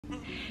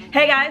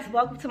Hey guys,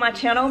 welcome to my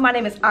channel. My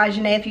name is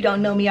Ajane if you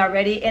don't know me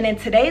already, and in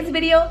today's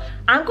video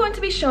I'm going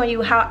to be showing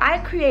you how I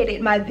created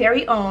my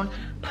very own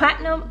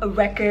Platinum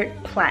Record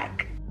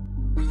Plaque.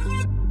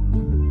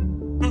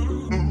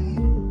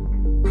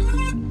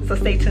 So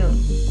stay tuned.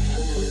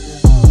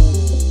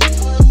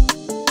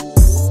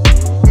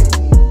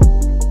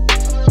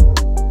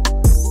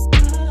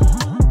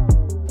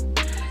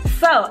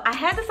 So I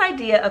had this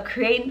idea of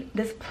creating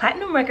this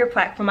Platinum Record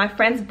Plaque for my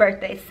friend's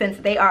birthday, since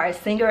they are a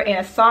singer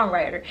and a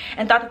songwriter,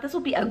 and thought that this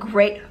would be a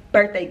great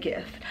birthday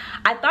gift.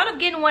 I thought of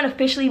getting one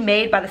officially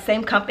made by the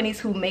same companies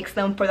who makes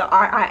them for the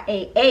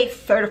RIAA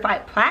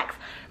certified plaques,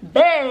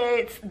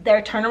 but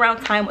their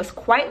turnaround time was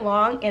quite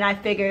long, and I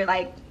figured,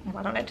 like,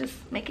 why don't I just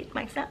make it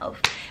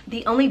myself?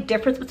 The only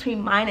difference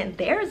between mine and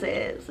theirs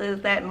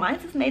is that mine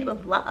is made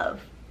with love.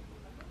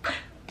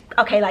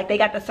 Okay, like they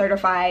got the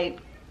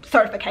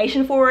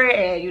certification for it,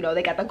 and you know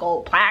they got the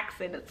gold plaques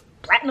and it's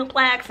platinum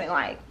plaques, and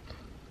like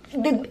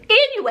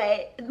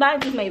anyway,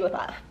 mine's just made with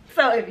love.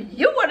 So if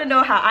you want to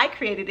know how I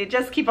created it,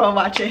 just keep on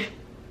watching.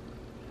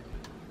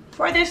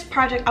 For this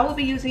project I will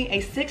be using a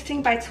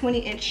 16 by 20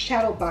 inch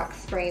shadow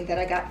box frame that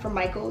I got from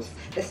Michaels.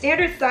 The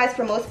standard size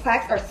for most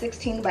plaques are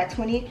 16 by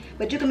 20,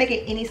 but you can make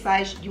it any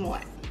size you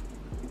want.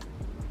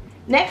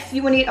 Next,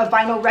 you will need a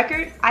vinyl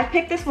record. I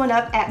picked this one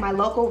up at my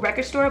local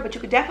record store, but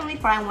you could definitely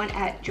find one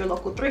at your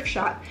local thrift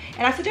shop.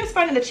 And I suggest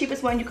finding the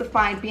cheapest one you could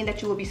find, being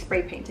that you will be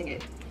spray painting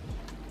it.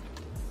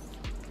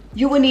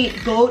 You will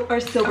need gold or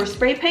silver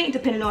spray paint,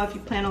 depending on if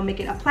you plan on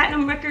making a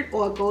platinum record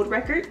or a gold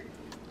record.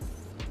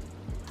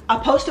 A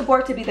poster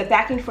board to be the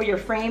backing for your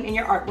frame and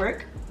your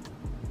artwork.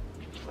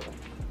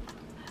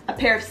 A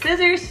pair of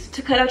scissors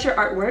to cut out your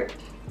artwork.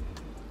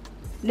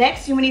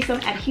 Next, you will need some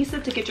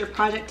adhesive to get your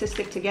project to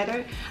stick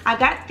together. I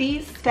got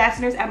these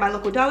fasteners at my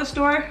local dollar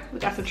store. We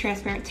got some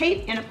transparent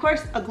tape and of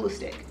course a glue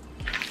stick.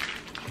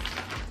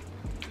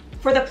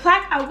 For the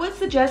plaque, I would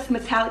suggest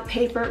metallic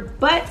paper,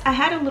 but I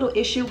had a little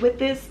issue with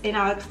this and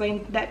I'll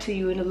explain that to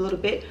you in a little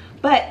bit.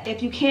 But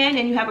if you can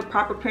and you have a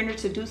proper printer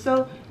to do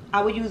so,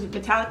 I would use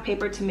metallic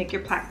paper to make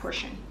your plaque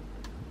portion.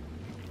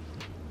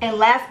 And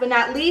last but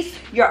not least,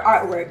 your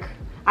artwork.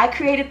 I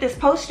created this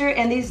poster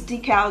and these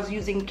decals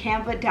using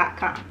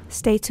Canva.com.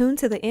 Stay tuned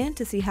to the end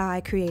to see how I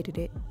created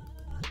it.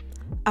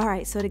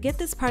 Alright, so to get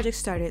this project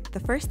started, the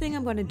first thing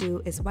I'm going to do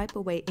is wipe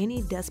away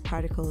any dust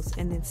particles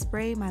and then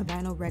spray my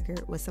vinyl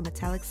record with some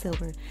metallic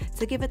silver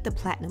to give it the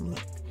platinum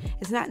look.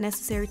 It's not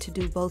necessary to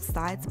do both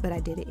sides, but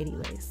I did it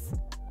anyways.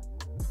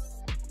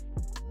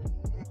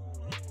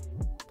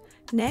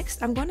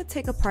 Next, I'm going to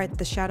take apart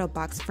the shadow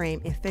box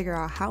frame and figure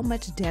out how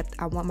much depth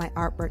I want my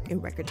artwork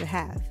and record to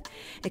have.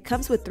 It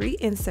comes with 3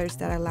 inserts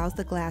that allows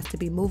the glass to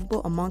be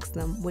movable amongst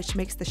them, which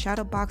makes the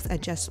shadow box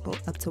adjustable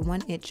up to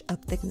 1 inch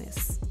of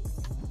thickness.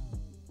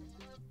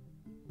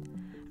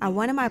 I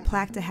wanted my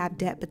plaque to have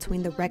depth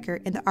between the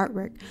record and the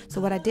artwork, so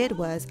what I did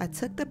was I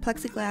took the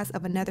plexiglass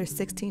of another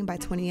 16 by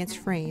 20 inch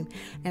frame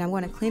and I'm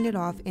going to clean it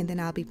off, and then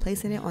I'll be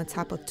placing it on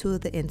top of 2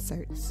 of the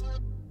inserts.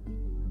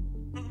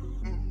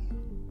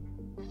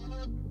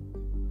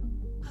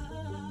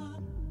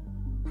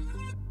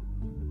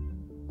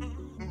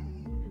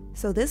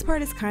 So this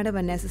part is kind of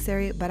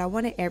unnecessary, but I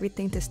wanted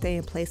everything to stay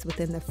in place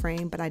within the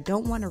frame, but I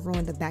don't want to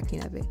ruin the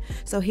backing of it.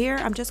 So here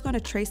I'm just going to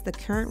trace the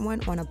current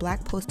one on a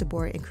black poster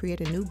board and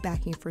create a new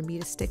backing for me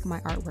to stick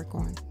my artwork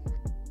on.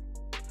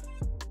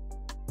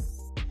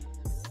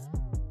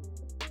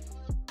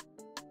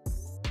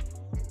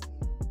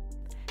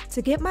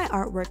 To get my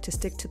artwork to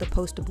stick to the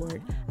poster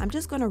board, I'm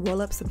just going to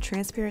roll up some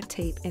transparent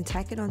tape and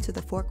tack it onto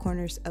the 4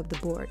 corners of the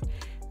board.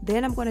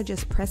 Then I'm going to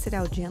just press it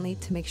out gently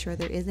to make sure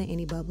there isn't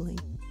any bubbling.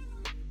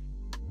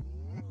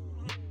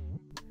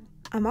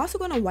 I'm also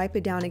going to wipe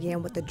it down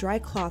again with a dry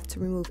cloth to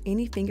remove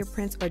any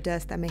fingerprints or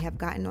dust that may have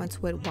gotten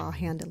onto it while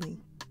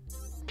handling.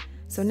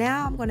 So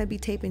now I'm going to be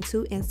taping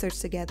 2 inserts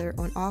together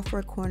on all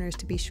 4 corners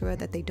to be sure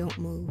that they don't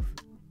move.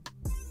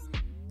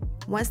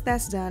 Once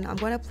that's done, I'm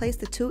going to place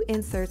the 2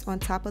 inserts on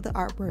top of the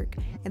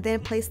artwork and then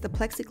place the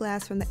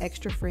plexiglass from the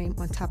extra frame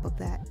on top of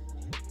that.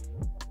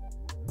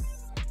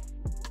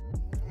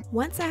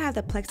 Once I have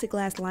the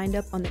plexiglass lined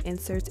up on the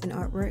inserts and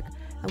artwork,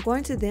 I'm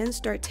going to then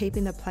start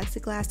taping the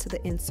plexiglass to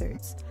the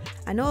inserts.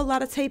 I know a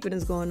lot of taping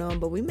is going on,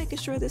 but we're making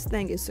sure this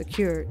thing is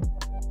secured.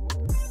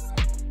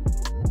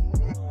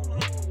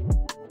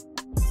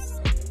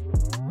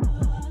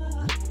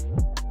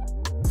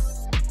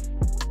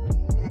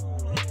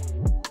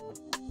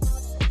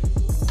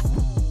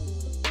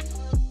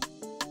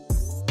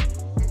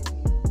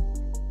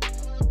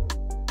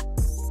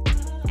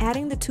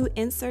 Adding the 2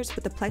 inserts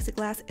with the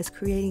plexiglass is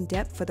creating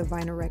depth for the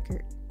vinyl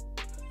record.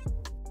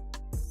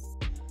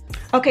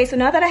 Okay, so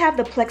now that I have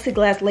the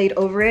plexiglass laid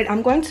over it,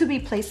 I'm going to be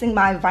placing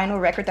my vinyl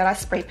record that I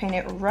spray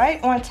painted right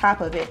on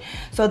top of it.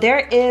 So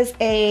there is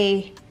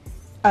a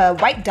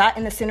white dot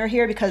in the center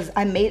here because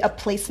I made a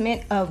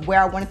placement of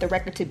where I wanted the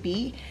record to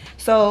be.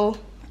 So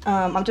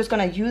I'm just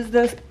going to use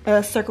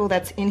the circle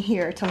that's in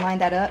here to line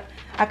that up.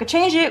 I could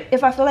change it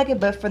if I feel like it,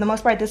 but for the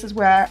most part, this is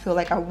where I feel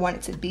like I want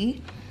it to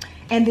be.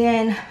 And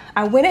then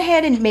I went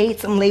ahead and made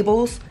some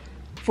labels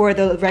for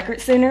the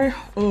record center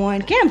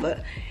on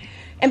Canva.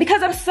 And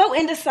because I'm so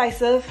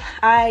indecisive,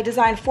 I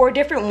designed 4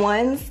 different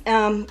ones.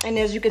 And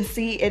as you can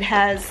see, it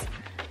has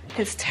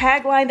his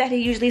tagline that he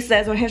usually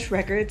says on his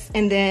records,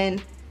 and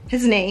then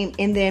his name,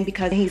 and then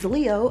because he's a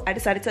Leo, I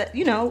decided to,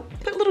 you know,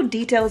 put little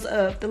details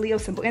of the Leo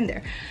symbol in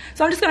there.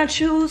 So I'm just gonna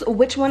choose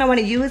which one I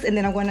wanna use, and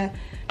then I'm gonna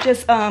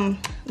just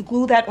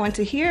glue that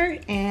onto here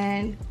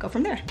and go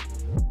from there.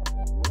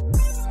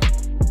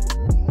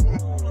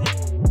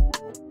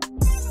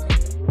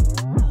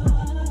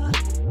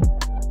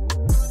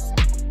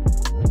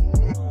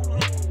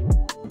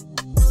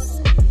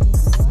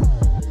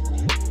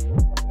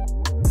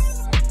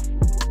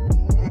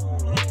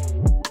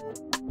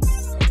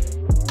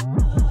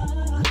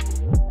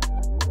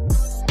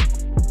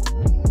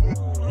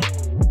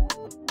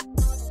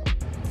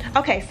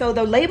 Okay, so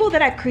the label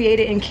that I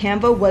created in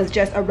Canva was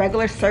just a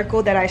regular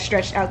circle that I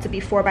stretched out to be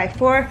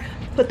 4x4,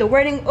 put the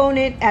wording on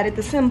it, added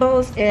the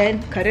symbols,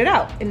 and cut it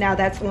out. And now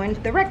that's on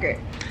the record.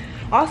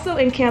 Also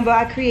in Canva,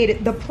 I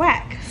created the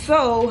plaque.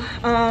 So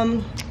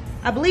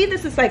I believe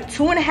this is like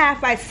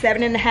 2.5 by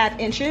 7.5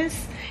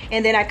 inches.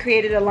 And then I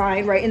created a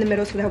line right in the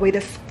middle so that way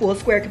this full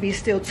square could be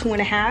still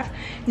 2.5.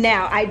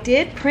 Now I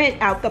did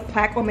print out the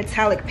plaque on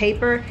metallic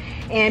paper,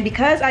 and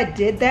because I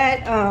did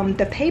that,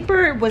 the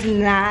paper was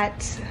not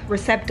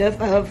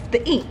receptive of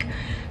the ink.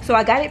 So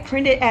I got it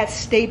printed at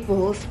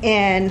Staples,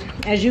 and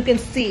as you can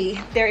see,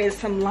 there is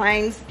some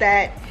lines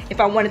that if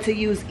I wanted to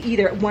use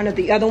either one of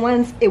the other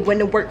ones, it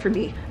wouldn't have worked for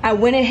me. I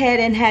went ahead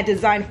and had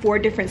designed 4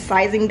 different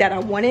sizing that I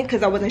wanted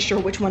because I wasn't sure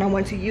which one I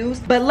wanted to use.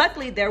 But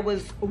luckily there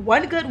was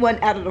one good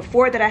one out of the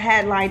 4 that I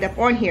had lined up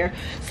on here.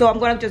 So I'm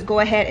gonna just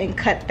go ahead and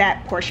cut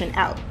that portion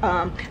out.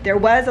 There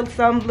was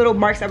some little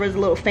marks that was a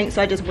little faint,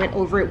 so I just went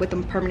over it with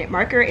a permanent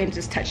marker and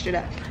just touched it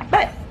up.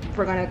 But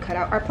we're gonna cut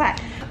out our plaque.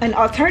 An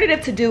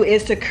alternative to do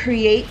is to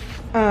create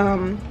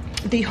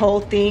the whole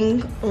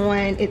thing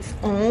on its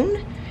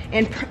own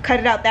and cut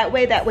it out that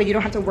way you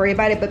don't have to worry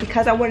about it. But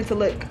because I wanted to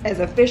look as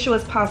official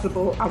as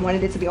possible, I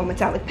wanted it to be on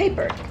metallic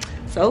paper.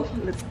 So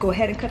let's go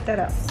ahead and cut that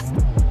out.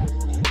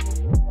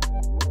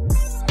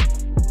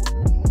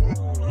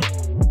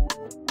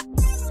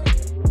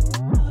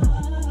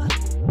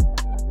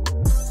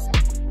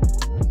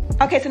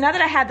 Okay, so now that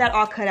I have that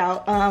all cut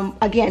out,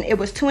 again, it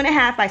was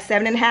 2.5 by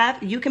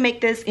 7.5. You can make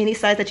this any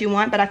size that you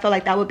want, but I feel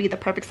like that would be the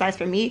perfect size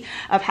for me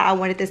of how I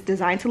wanted this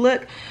design to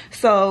look.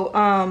 So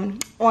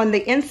on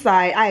the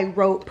inside, I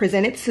wrote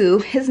presented to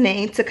his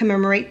name to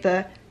commemorate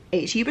the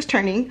age he was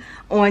turning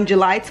on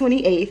July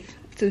 28th,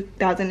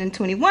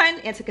 2021,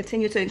 and to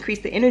continue to increase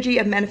the energy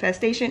of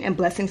manifestation and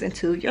blessings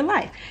into your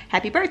life.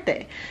 Happy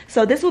birthday.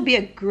 So this will be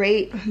a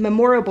great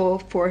memorable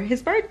for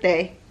his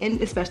birthday,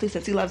 and especially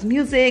since he loves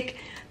music.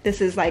 This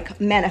is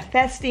like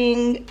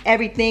manifesting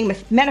everything,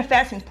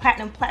 manifesting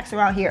platinum plaques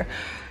around here.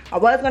 I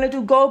was gonna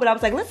do gold, but I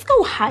was like, let's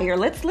go higher.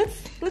 Let's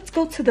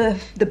go to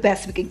the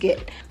best we could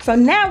get. So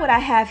now what I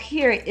have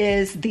here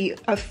is the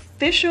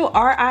official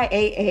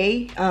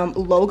RIAA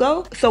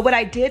logo. So what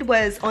I did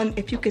was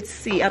if you could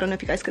see, I don't know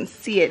if you guys can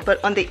see it,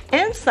 but on the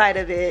inside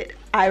of it,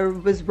 I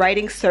was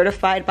writing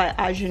certified by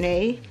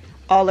Ajane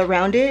all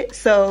around it.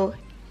 So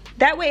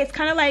that way it's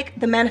kind of like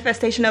the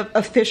manifestation of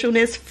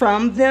officialness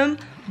from them,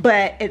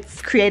 but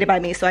it's created by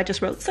me. So I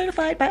just wrote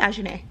certified by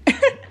Ajane.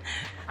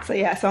 So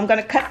yeah, so I'm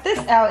gonna cut this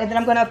out, and then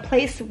I'm gonna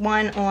place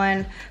one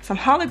on some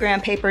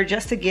hologram paper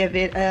just to give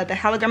it the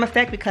hologram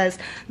effect, because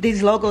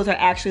these logos are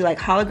actually like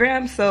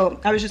holograms. So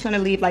I was just gonna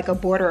leave like a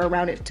border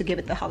around it to give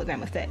it the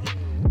hologram effect.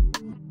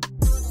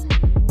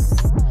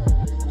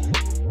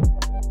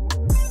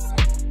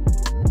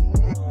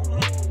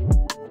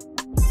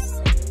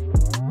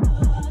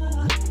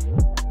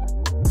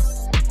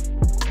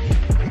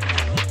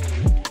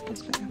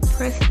 Just gonna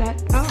press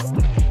that out.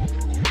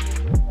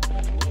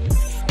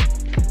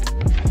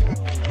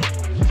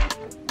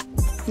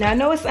 Now I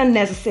know it's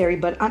unnecessary,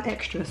 but I'm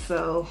extra,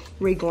 so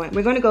we're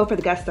gonna go for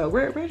the gusto.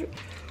 We're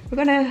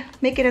gonna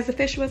make it as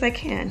official as I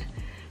can.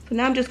 So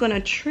now I'm just gonna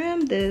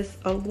trim this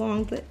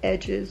along the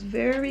edges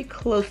very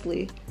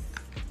closely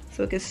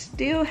so it can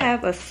still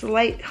have a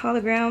slight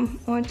hologram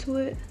onto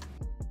it.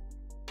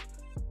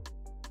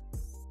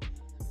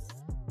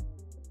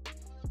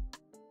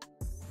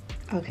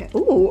 Okay,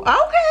 ooh,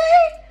 okay.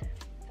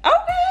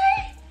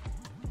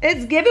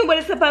 It's giving what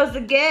it's supposed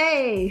to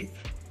give.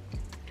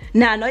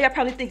 Now, I know y'all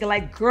probably thinking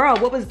like, girl,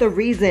 what was the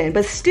reason?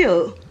 But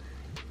still,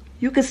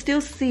 you can still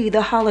see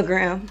the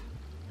hologram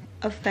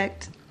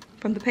effect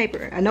from the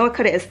paper. I know I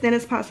cut it as thin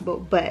as possible,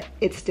 but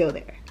it's still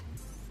there.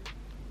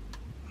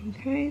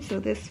 Okay,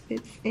 so this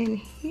fits in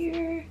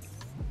here.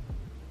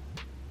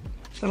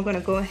 So I'm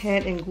gonna go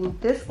ahead and glue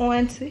this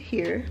on to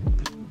here.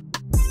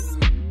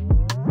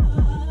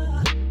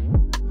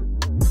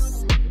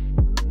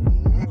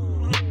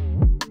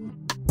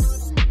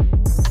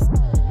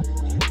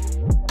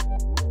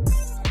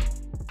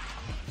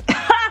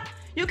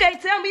 You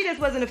can't tell me this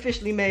wasn't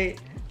officially made.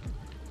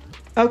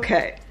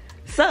 Okay,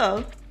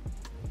 so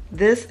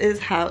this is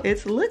how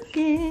it's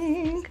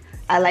looking.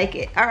 I like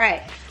it. All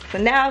right, so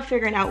now I'm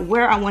figuring out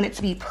where I want it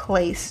to be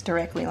placed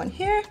directly on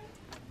here.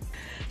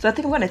 So I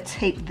think I'm gonna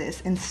tape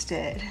this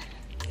instead.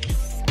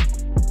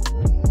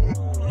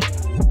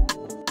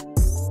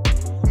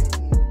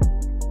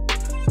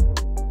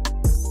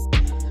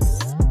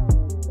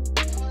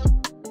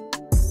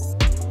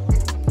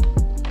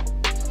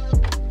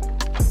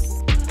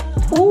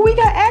 Oh, we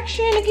got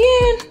action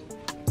again.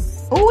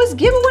 Oh, it's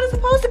giving what it's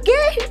supposed to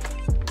get.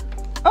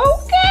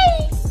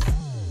 Okay.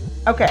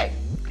 Okay.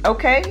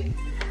 Okay.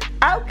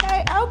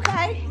 Okay.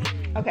 Okay.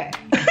 Okay.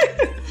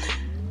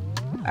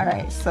 All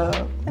right,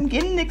 so I'm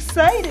getting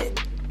excited.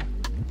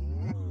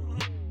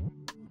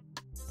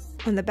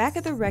 On the back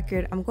of the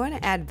record, I'm going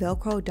to add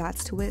Velcro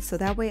dots to it so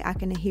that way I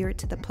can adhere it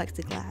to the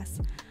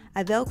plexiglass.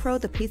 I Velcroed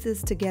the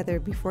pieces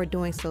together before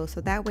doing so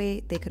that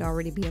way they could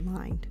already be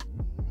aligned.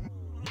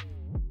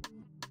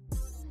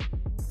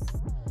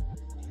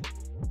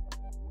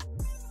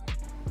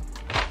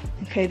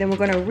 Okay, then we're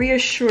going to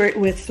reassure it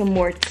with some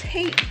more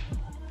tape.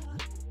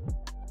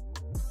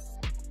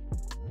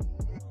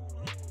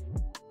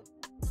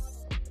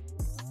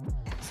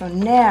 So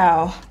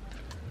now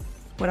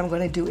what I'm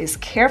going to do is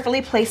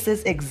carefully place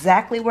this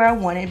exactly where I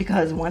want it,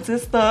 because once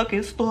it's stuck,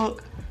 it's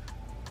stuck.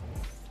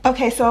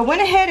 Okay, so I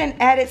went ahead and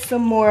added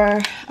some more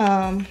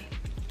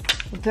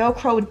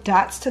Velcro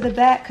dots to the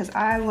back because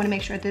I want to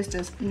make sure this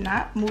does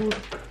not move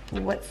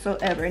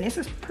whatsoever. And this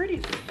is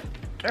pretty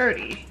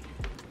sturdy.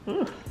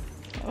 Ooh.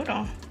 Hold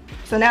on.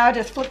 So now I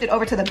just flipped it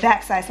over to the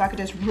back side so I could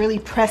just really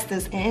press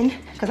this in,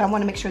 because I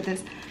want to make sure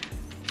this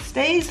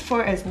stays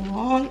for as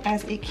long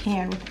as it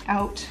can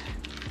without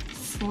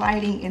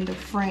sliding in the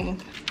frame.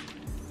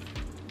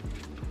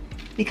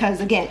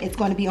 Because again, it's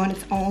going to be on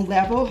its own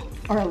level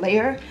or a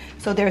layer,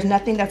 so there's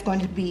nothing that's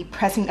going to be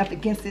pressing up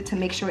against it to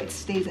make sure it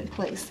stays in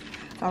place.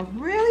 So I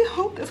really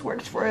hope this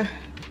works for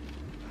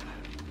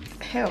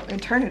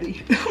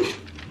eternity.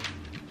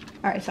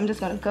 All right, so I'm just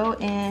going to go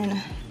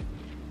in,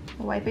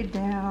 wipe it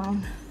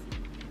down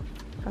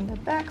from the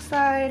back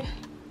side,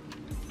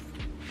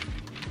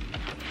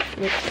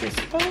 flip this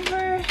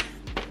over.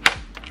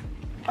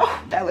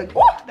 Oh, that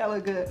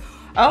looked good.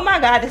 Oh my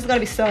God, this is gonna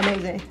be so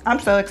amazing. I'm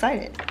so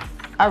excited.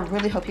 I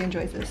really hope you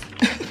enjoy this.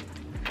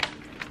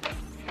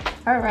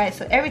 All right,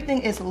 so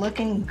everything is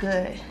looking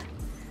good.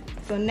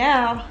 So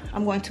now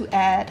I'm going to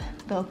add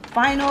the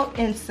final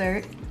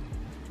insert.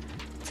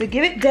 To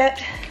give it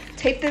depth,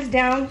 tape this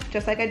down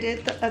just like I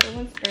did the other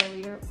ones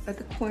earlier at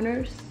the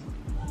corners.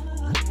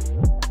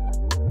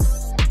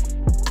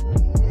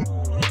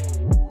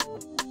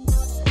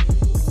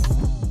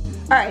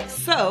 All right,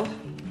 so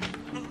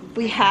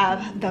we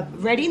have the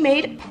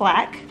ready-made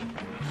plaque,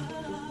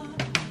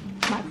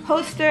 my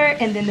poster,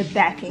 and then the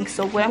backing.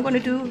 So what I'm gonna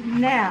do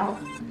now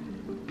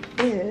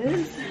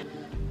is,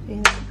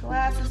 the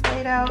glass is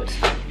laid out,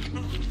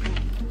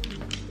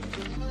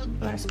 I'm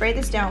gonna spray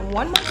this down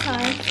one more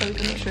time so we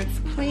can make sure it's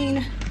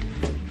clean,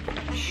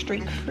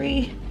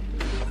 streak-free.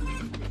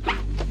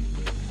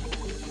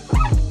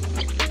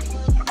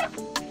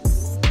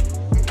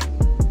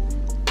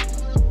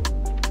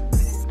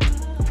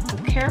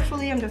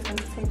 Carefully, I'm just going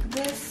to take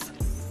this,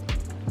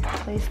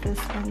 place this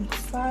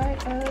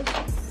inside of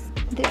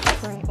this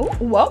frame. Oh,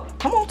 whoa,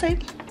 come on,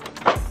 tape.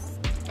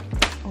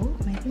 Oh,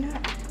 maybe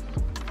not.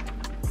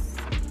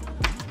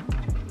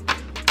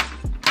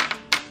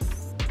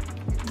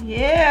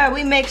 Yeah,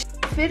 we make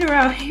fit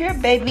around here,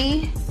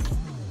 baby.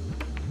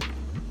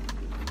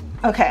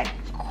 Okay,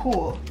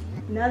 cool.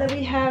 Now that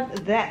we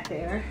have that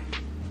there,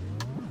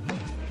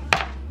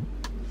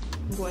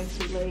 I'm going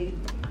to lay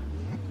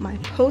my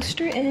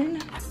poster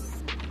in.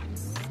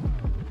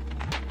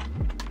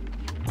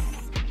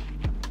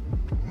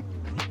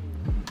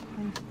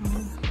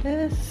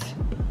 This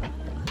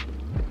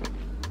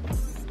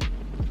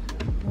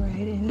right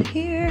in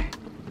here.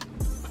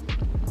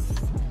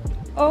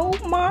 Oh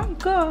my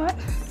God.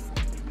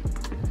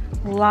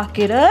 Lock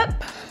it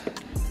up.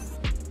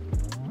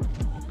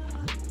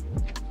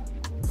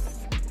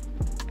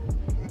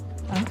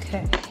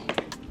 Okay.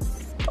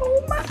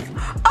 Oh my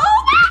God!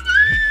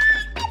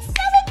 It's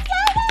so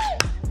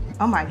exciting!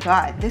 Oh my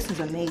God, this is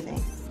amazing.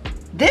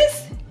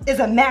 This is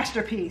a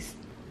masterpiece.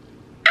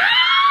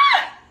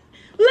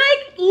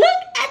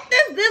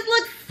 This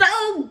looks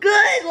so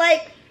good.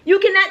 Like, you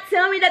cannot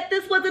tell me that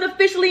this wasn't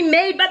officially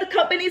made by the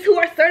companies who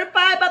are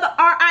certified by the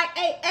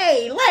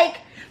RIAA.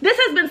 Like, this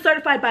has been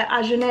certified by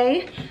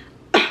Ajane,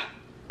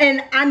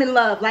 and I'm in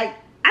love. Like,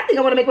 I think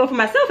I want to make one for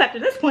myself after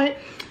this point.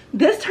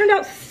 This turned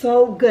out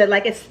so good.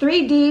 Like, it's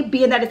 3D,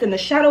 being that it's in the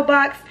shadow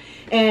box,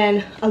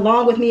 and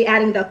along with me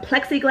adding the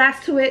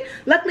plexiglass to it.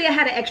 Luckily, I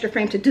had an extra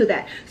frame to do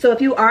that. So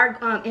if you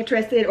are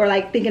interested or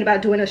like thinking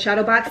about doing a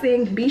shadow box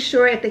thing, be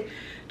sure if they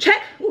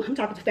check. Ooh, I'm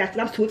talking too fast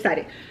and I'm too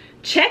excited.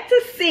 Check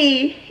to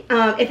see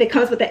if it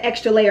comes with an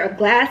extra layer of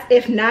glass.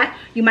 If not,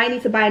 you might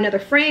need to buy another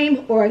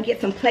frame or get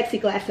some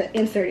plexiglass to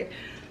insert it.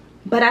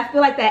 But I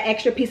feel like that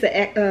extra piece of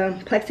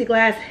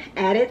plexiglass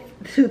added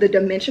to the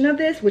dimension of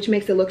this, which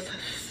makes it look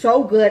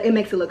so good. It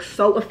makes it look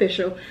so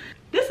official.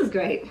 This is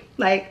great.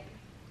 Like,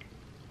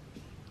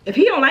 if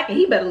he don't like it,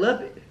 he better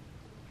love it.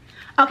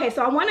 Okay,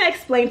 so I want to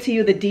explain to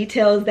you the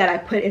details that I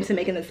put into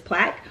making this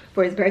plaque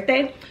for his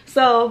birthday.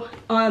 So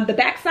on the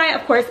back side,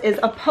 of course, is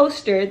a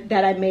poster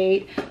that I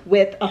made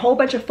with a whole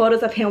bunch of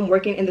photos of him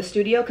working in the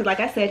studio, because like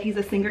I said, he's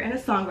a singer and a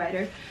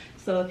songwriter.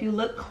 So if you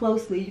look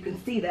closely, you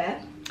can see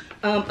that.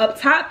 Up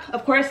top,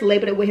 of course,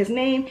 labeled it with his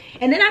name.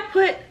 And then I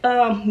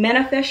put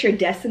manifest your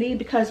destiny,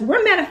 because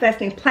we're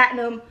manifesting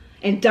platinum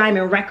and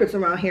diamond records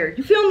around here,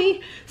 you feel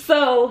me?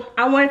 So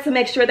I wanted to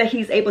make sure that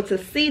he's able to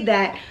see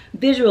that,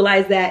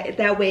 visualize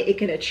that way it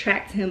can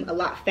attract him a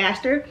lot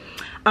faster.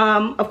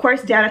 Of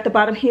course, down at the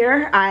bottom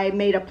here, I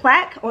made a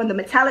plaque on the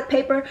metallic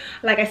paper.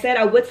 Like I said,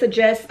 I would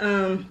suggest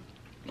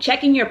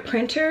checking your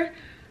printer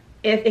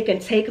if it can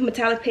take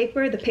metallic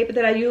paper. The paper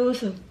that I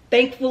use,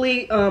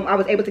 thankfully, I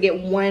was able to get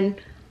one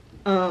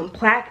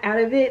plaque out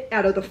of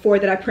the 4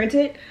 that I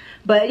printed.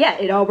 But yeah,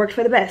 it all worked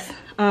for the best.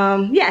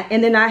 Yeah,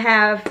 and then I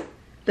have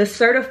the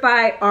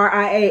certified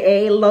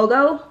RIAA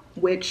logo,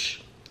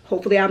 which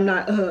hopefully I'm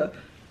not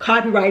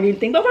copyrighting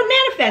anything, but we're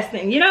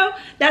manifesting, you know?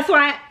 That's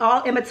why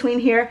all in between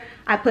here,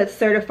 I put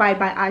certified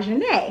by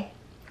Ajane,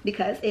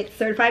 because it's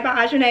certified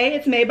by Ajane,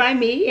 it's made by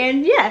me,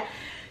 and yeah.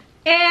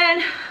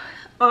 And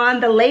on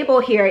the label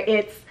here,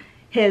 it's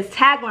his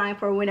tagline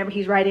for whenever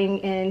he's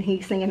writing and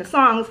he's singing the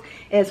songs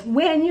is,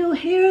 when you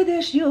hear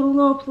this, you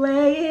gonna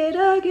play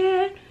it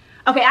again.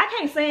 Okay, I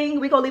can't sing.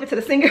 We're gonna leave it to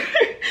the singer.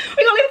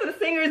 We're gonna leave it to the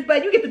singers,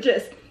 but you get the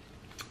gist.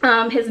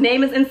 His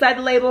name is inside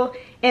the label,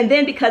 and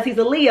then because he's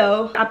a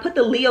Leo, I put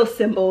the Leo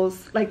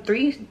symbols, like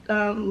 3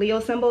 Leo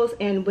symbols,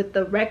 and with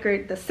the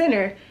record, the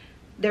center,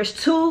 there's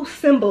 2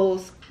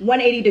 symbols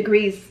 180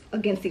 degrees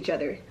against each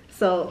other.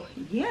 So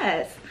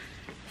yes,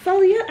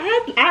 so yeah,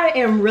 I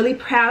am really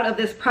proud of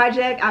this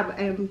project.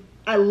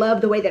 I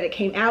love the way that it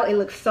came out. It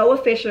looks so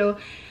official.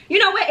 You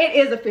know what? It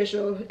is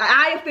official.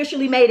 I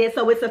officially made it,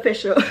 so it's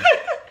official.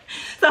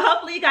 So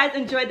hopefully you guys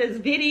enjoyed this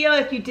video.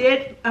 If you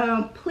did,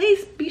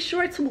 please be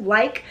sure to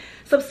like,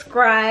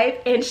 subscribe,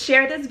 and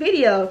share this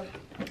video.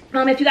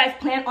 If you guys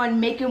plan on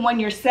making one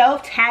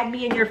yourself, tag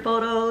me in your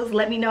photos.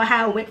 Let me know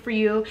how it went for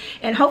you.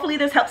 And hopefully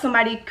this helps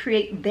somebody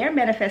create their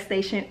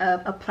manifestation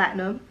of a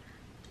platinum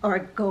or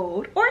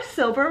gold or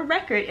silver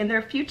record in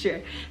their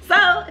future.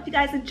 So if you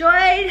guys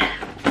enjoyed,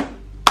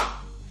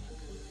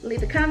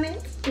 leave a comment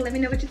and let me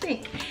know what you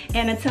think.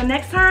 And until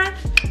next time,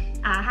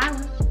 I'll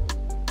holla.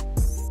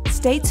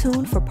 Stay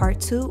tuned for part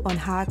 2 on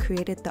how I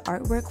created the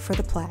artwork for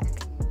the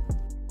plaque.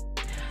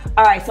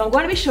 Alright, so I'm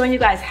going to be showing you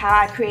guys how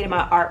I created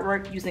my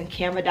artwork using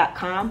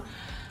Canva.com.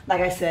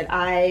 Like I said,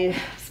 I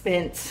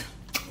spent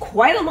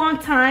quite a long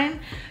time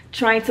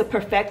trying to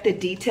perfect the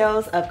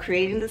details of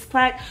creating this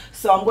plaque.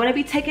 So I'm going to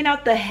be taking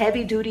out the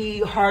heavy duty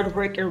hard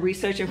work and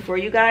researching for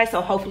you guys. So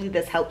hopefully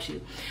this helps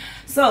you.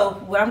 So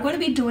what I'm going to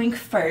be doing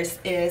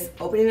first is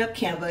opening up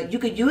Canva. You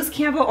could use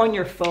Canva on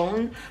your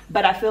phone,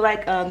 but I feel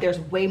like there's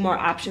way more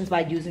options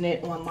by using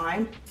it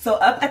online. So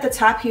up at the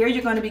top here,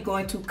 you're going to be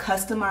going to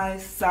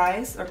customize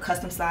size or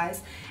custom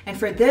size. And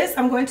for this,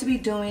 I'm going to be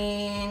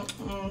doing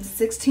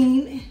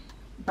 16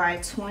 by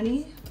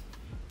 20.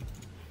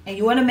 And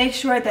you want to make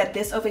sure that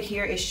this over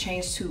here is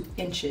changed to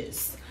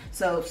inches.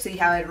 So see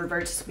how it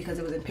reverts because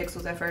it was in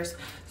pixels at first.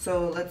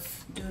 So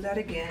let's do that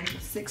again.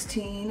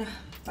 16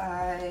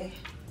 by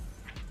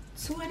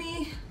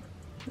 20.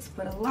 Let's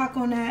put a lock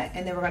on that,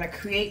 and then we're going to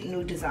create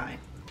new design.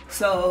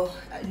 So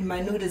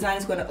my new design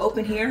is going to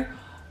open here.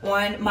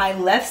 On my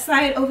left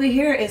side over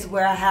here is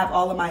where I have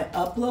all of my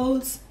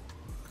uploads.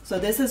 So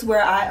this is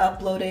where I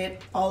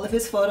uploaded all of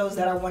his photos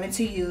that I wanted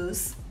to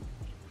use.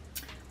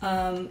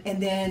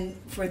 And then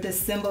for this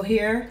symbol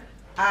here,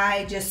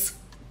 I just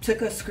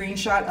took a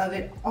screenshot of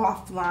it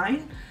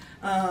offline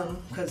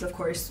because of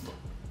course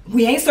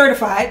we ain't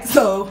certified,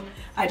 so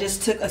I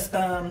just took a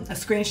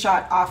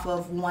screenshot off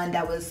of one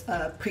that was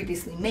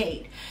previously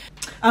made.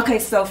 Okay,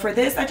 so for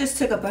this I just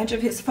took a bunch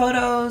of his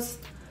photos,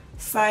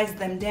 sized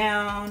them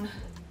down,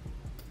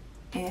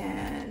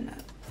 and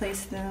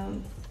placed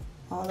them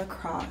all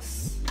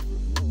across.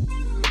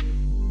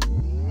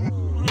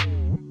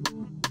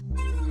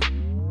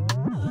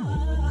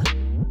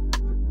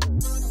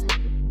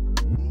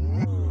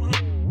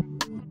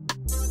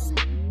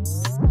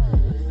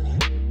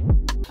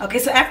 Okay,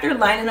 so after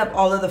lining up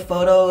all of the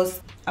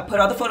photos, I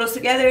put all the photos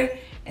together,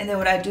 and then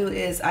what I do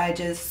is I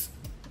just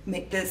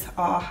make this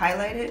all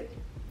highlighted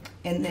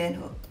and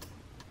then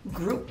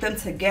group them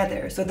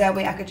together, so that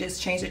way I could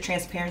just change the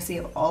transparency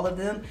of all of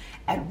them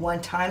at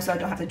one time, so I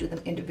don't have to do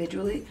them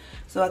individually.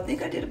 So I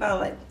think I did about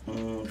like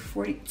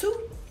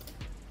 42.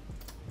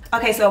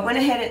 Okay, so I went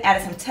ahead and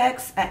added some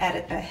text. I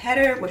added a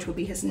header, which will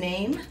be his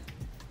name.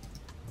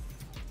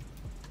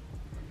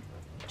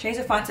 Changed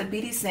the font to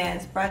BD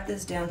Sans, brought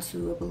this down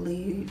to, I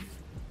believe,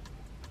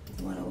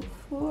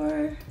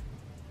 104,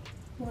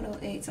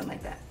 108, something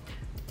like that.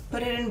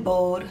 Put it in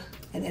bold,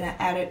 and then I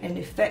added an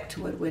effect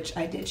to it, which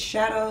I did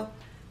shadow,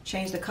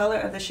 changed the color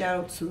of the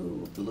shadow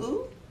to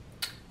blue,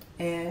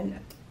 and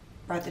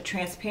brought the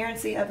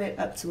transparency of it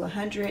up to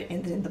 100,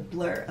 and then the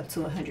blur up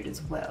to 100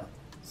 as well.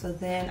 So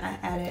then I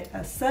added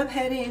a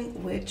subheading,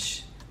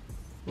 which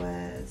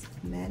was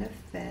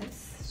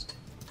manifest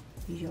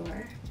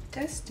your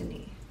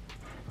destiny.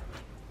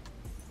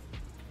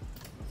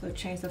 So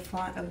change the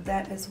font of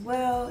that as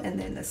well, and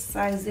then the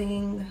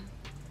sizing,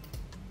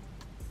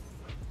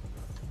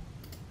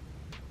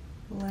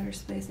 letter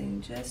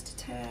spacing just a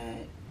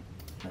tad,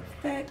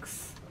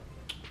 effects,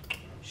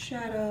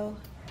 shadow,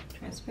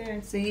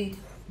 transparency,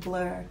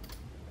 blur,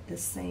 the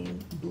same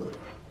blue.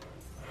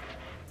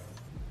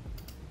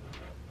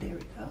 There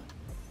we go.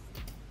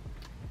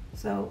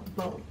 So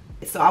boom.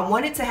 So I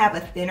wanted to have a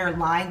thinner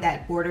line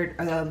that bordered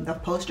the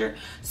poster.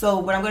 So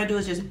what I'm going to do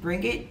is just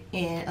bring it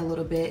in a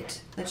little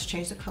bit. Let's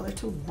change the color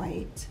to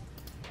white.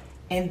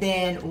 And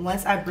then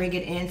once I bring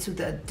it into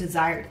the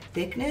desired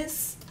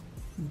thickness,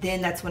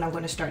 then that's when I'm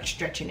going to start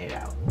stretching it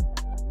out.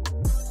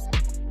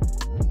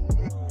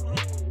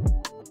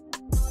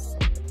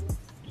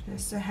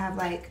 Just to have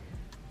like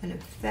an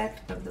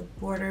effect of the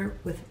border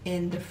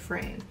within the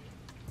frame.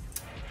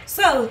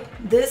 So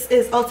this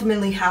is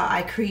ultimately how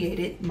I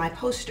created my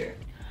poster.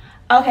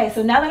 Okay,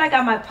 so now that I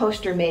got my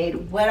poster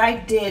made, what I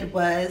did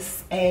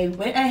was I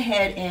went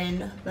ahead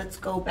and let's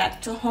go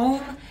back to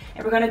home,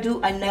 and we're gonna do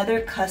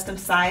another custom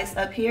size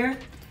up here,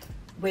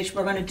 which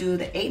we're gonna do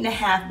the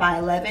 8.5 by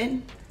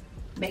 11.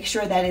 Make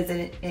sure that is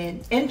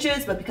in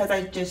inches, but because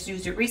I just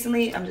used it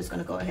recently, I'm just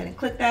gonna go ahead and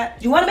click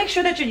that. You wanna make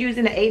sure that you're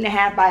using the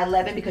 8.5 by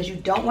 11 because you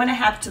don't wanna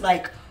have to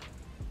like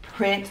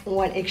print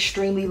on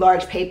extremely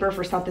large paper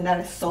for something that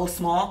is so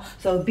small.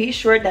 So be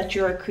sure that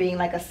you're creating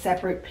like a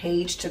separate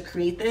page to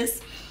create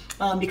this.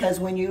 Because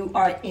when you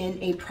are in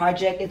a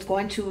project, it's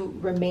going to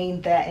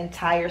remain that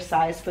entire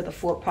size for the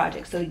full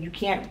project. So you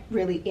can't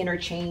really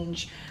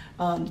interchange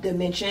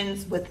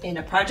dimensions within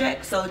a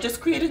project. So just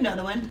create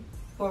another one.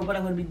 Or what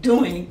I'm going to be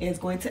doing is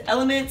going to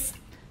elements,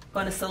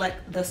 going to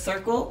select the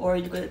circle, or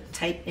you could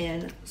type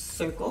in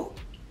circle,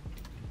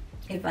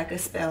 if I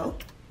could spell.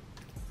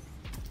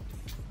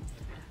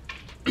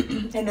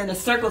 And then the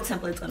circle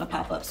template is going to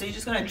pop up. So you're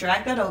just going to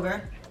drag that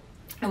over.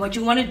 And what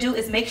you want to do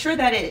is make sure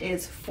that it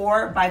is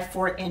 4 by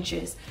 4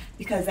 inches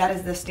because that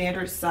is the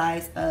standard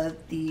size of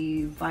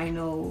the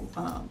vinyl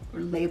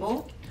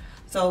label.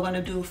 So I'm going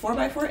to do 4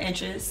 by 4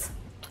 inches,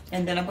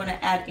 and then I'm going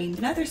to add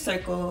another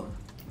circle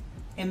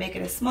and make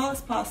it as small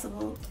as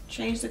possible.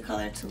 Change the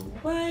color to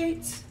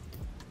white.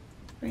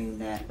 Bring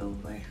that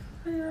over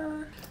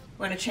here.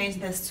 We're going to change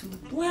this to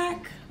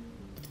black,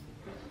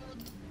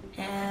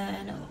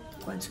 and I'm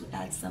going to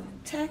add some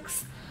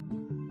text.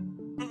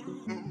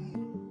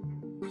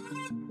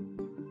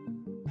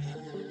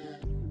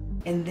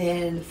 And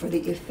then for the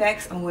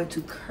effects, I'm going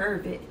to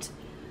curve it.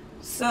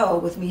 So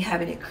with me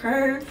having it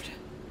curved,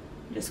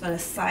 I'm just going to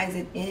size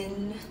it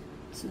in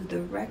to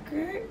the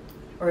record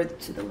or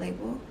to the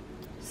label,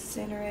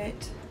 center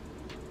it.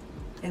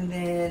 And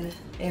then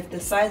if the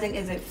sizing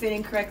isn't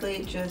fitting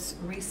correctly,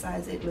 just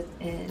resize it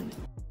within.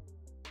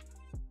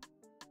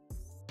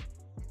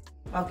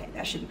 Okay,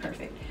 that should be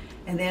perfect.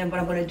 And then what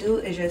I'm going to do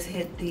is just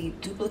hit the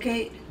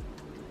duplicate,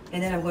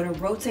 and then I'm going to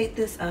rotate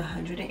this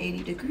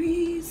 180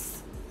 degrees.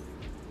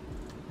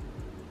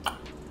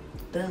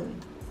 Boom.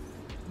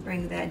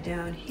 Bring that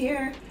down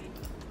here.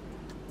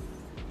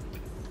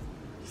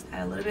 Just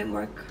add a little bit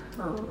more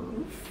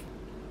curve.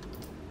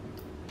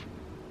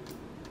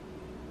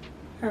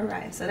 All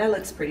right, so that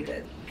looks pretty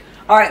good.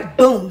 All right,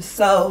 boom.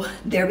 So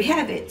there we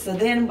have it. So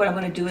then what I'm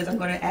going to do is I'm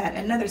going to add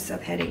another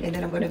subheading, and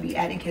then I'm going to be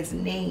adding his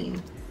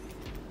name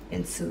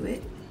into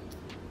it.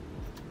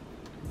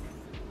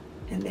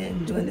 And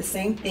then doing the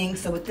same thing.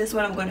 So with this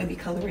one, I'm going to be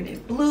coloring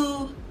it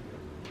blue.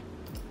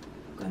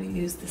 I'm going to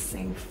use the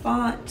same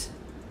font.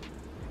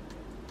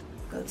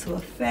 Go to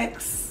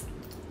effects,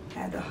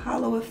 add the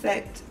hollow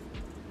effect,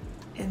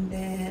 and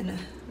then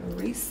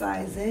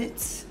resize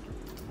it.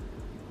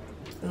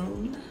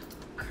 Boom,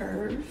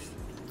 curve,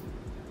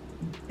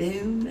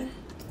 boom,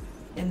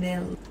 and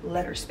then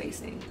letter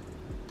spacing.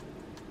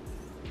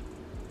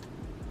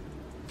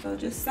 So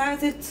just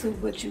size it to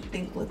what you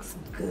think looks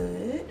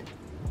good.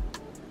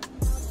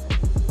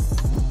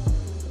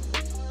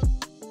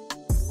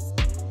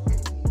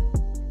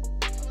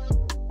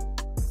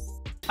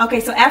 Okay,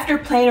 so after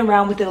playing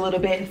around with it a little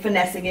bit and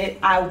finessing it,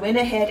 I went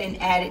ahead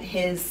and added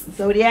his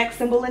zodiac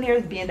symbol in here,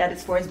 being that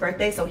it's for his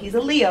birthday, so he's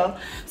a Leo.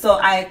 So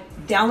I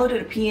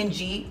downloaded a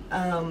PNG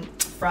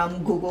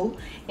from Google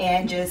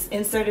and just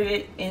inserted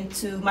it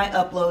into my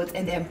uploads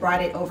and then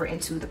brought it over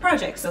into the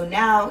project. So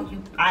now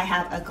I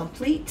have a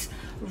complete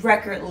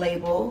record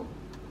label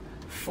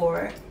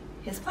for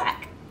his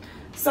plaque.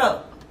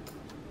 So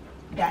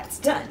that's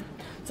done.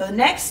 So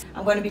next,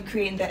 I'm going to be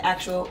creating the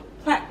actual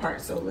plaque part.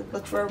 So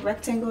look for a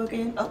rectangle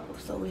again. Oh,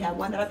 so we have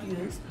one that I've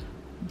used.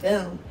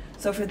 Boom.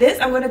 So for this,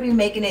 I'm going to be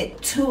making it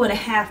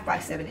 2.5 by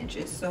 7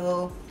 inches.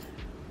 So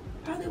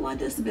probably want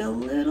this to be a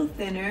little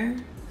thinner.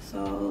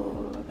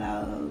 So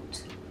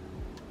about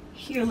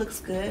here looks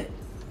good.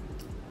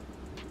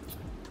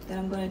 Then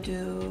I'm going to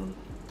do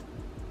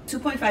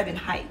 2.5 in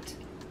height.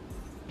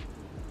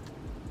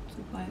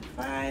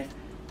 2.5.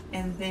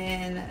 And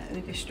then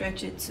we can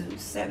stretch it to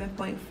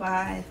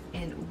 7.5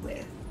 in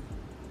width.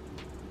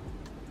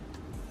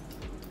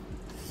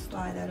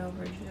 Slide that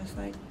over just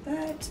like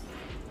that.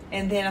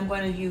 And then I'm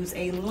going to use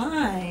a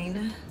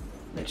line.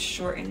 Let's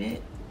shorten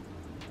it.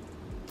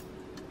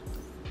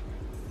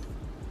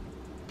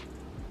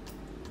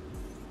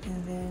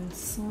 And then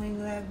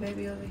swing that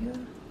baby over here.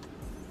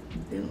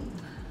 Boom.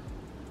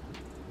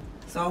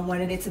 So I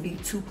wanted it to be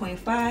 2.5.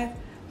 So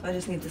I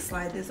just need to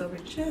slide this over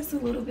just a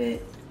little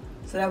bit.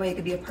 So that way it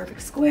could be a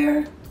perfect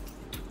square.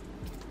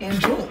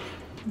 And boom.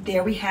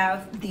 There we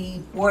have the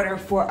border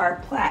for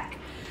our plaque.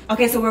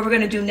 Okay, so what we're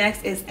going to do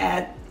next is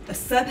add a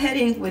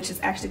subheading, which is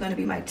actually going to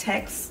be my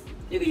text.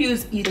 You can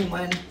use either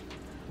one.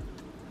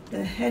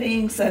 The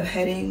heading,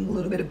 subheading, a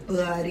little bit of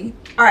body.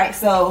 All right,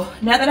 so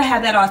now that I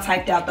have that all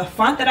typed out, the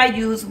font that I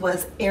used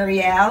was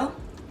Arial.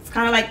 It's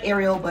kind of like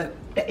Arial, but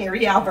the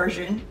Arial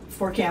version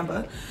for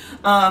Canva.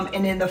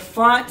 And then the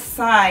font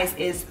size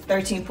is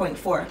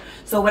 13.4.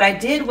 So what I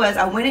did was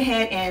I went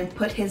ahead and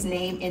put his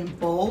name in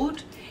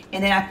bold,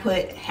 and then I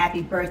put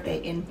happy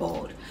birthday in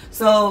bold.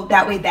 So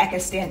that way that can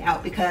stand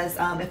out, because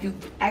if you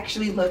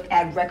actually looked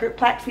at record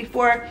plaques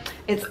before,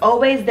 it's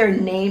always their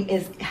name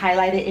is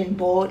highlighted in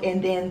bold,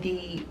 and then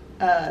the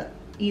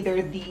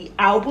either the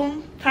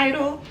album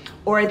title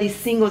or the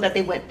single that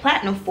they went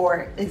platinum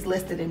for is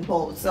listed in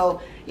bold.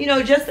 So, you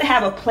know, just to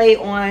have a play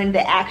on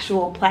the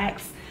actual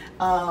plaques,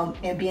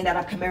 and being that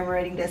I'm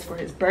commemorating this for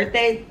his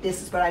birthday,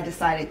 this is what I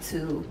decided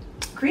to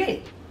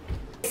create.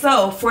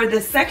 So for the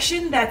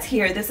section that's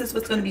here, this is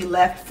what's going to be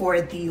left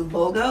for the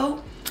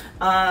logo.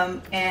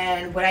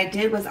 And what I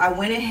did was I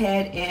went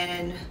ahead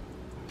and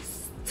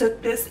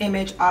took this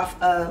image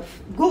off of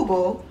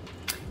Google,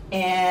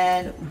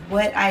 and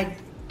what I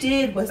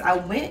did was I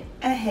went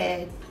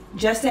ahead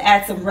just to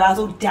add some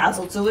razzle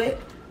dazzle to it.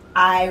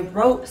 I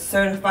wrote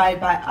certified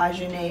by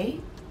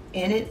Ajane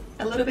in it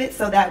a little bit,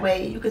 so that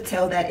way you could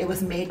tell that it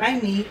was made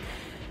by me.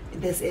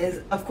 This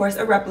is of course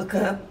a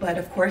replica, but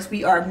of course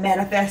we are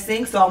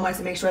manifesting, so I wanted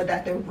to make sure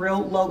that the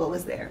real logo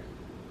was there.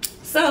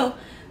 So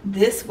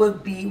this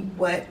would be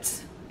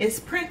what is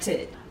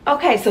printed.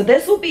 Okay, so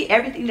this will be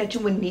everything that you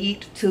would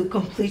need to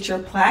complete your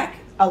plaque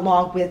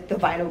along with the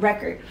vinyl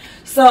record.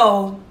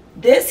 So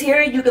this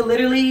here, you can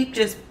literally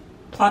just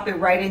plop it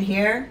right in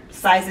here,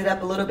 size it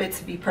up a little bit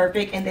to be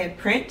perfect, and then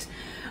print.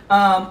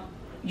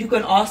 You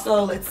can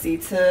also, let's see,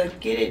 to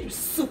get it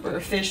super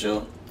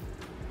official,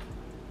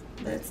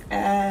 let's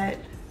add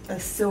a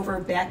silver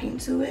backing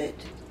to it.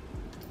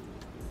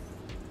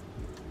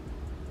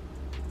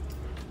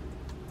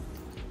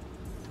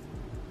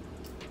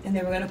 And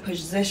then we're going to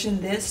position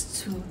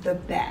this to the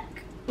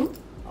back. Oop,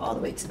 all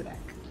the way to the back.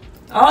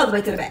 All the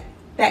way to the back.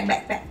 Back,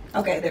 back, back.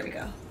 Okay, there we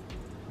go.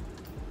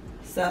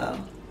 So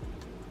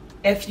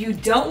if you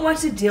don't want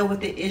to deal with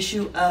the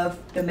issue of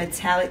the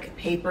metallic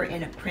paper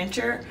in a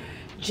printer,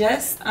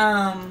 just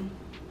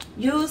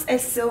use a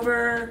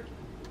silver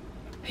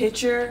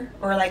picture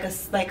or like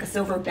a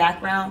silver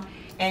background,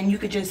 and you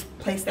could just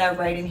place that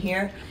right in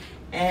here,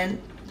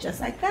 and just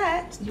like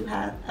that you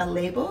have a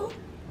label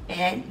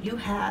and you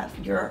have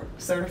your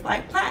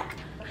certified plaque.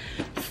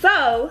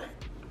 So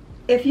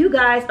if you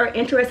guys are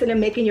interested in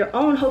making your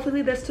own,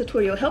 hopefully this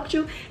tutorial helped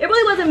you. It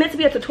really wasn't meant to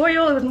be a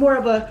tutorial, it was more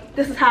of a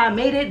this is how I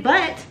made it,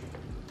 but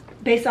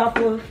based off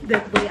of the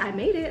way I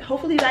made it,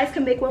 hopefully you guys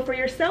can make one for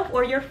yourself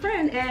or your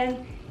friend.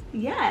 And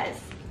yes,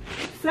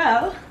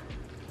 so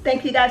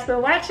thank you guys for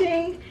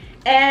watching,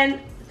 and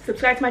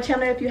subscribe to my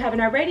channel if you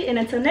haven't already, and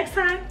until next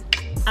time,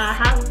 I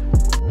holla.